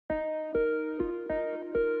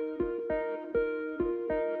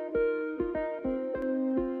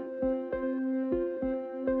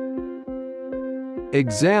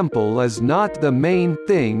Example is not the main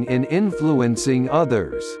thing in influencing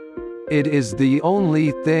others. It is the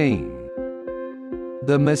only thing.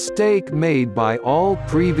 The mistake made by all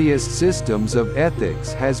previous systems of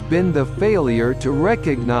ethics has been the failure to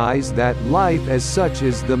recognize that life as such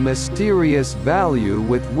is the mysterious value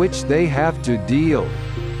with which they have to deal.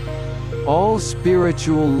 All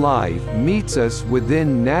spiritual life meets us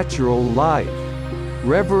within natural life.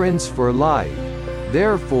 Reverence for life,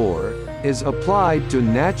 therefore, is applied to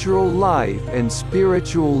natural life and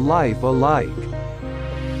spiritual life alike.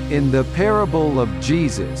 In the parable of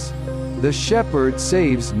Jesus, the shepherd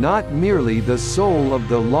saves not merely the soul of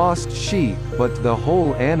the lost sheep but the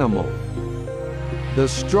whole animal. The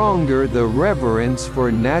stronger the reverence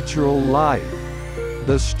for natural life,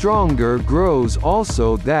 the stronger grows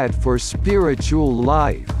also that for spiritual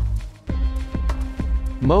life.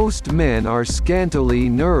 Most men are scantily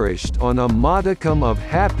nourished on a modicum of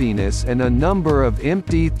happiness and a number of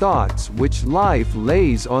empty thoughts which life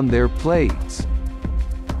lays on their plates.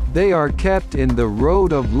 They are kept in the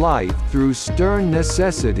road of life through stern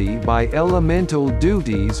necessity by elemental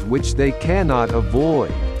duties which they cannot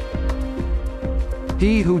avoid.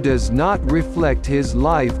 He who does not reflect his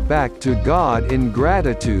life back to God in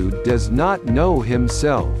gratitude does not know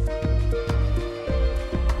himself.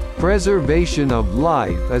 Preservation of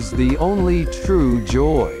life is the only true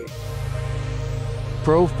joy.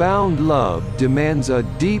 Profound love demands a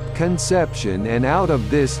deep conception, and out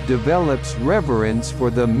of this develops reverence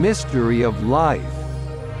for the mystery of life.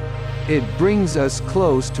 It brings us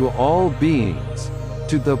close to all beings,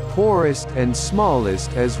 to the poorest and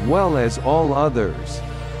smallest as well as all others.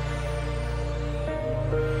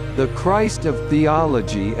 The Christ of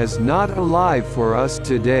theology is not alive for us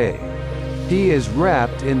today. He is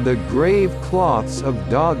wrapped in the grave cloths of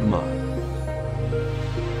dogma.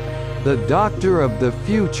 The doctor of the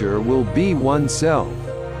future will be oneself.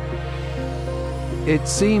 It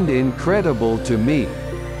seemed incredible to me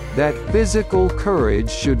that physical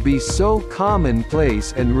courage should be so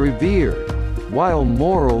commonplace and revered, while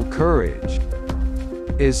moral courage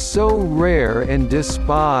is so rare and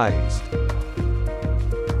despised.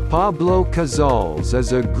 Pablo Casals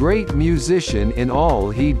is a great musician in all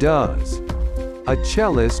he does, a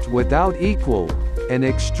cellist without equal, an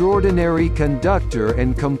extraordinary conductor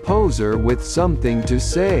and composer with something to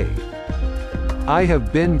say. I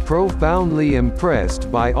have been profoundly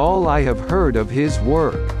impressed by all I have heard of his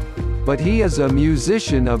work, but he is a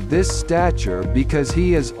musician of this stature because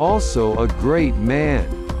he is also a great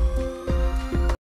man.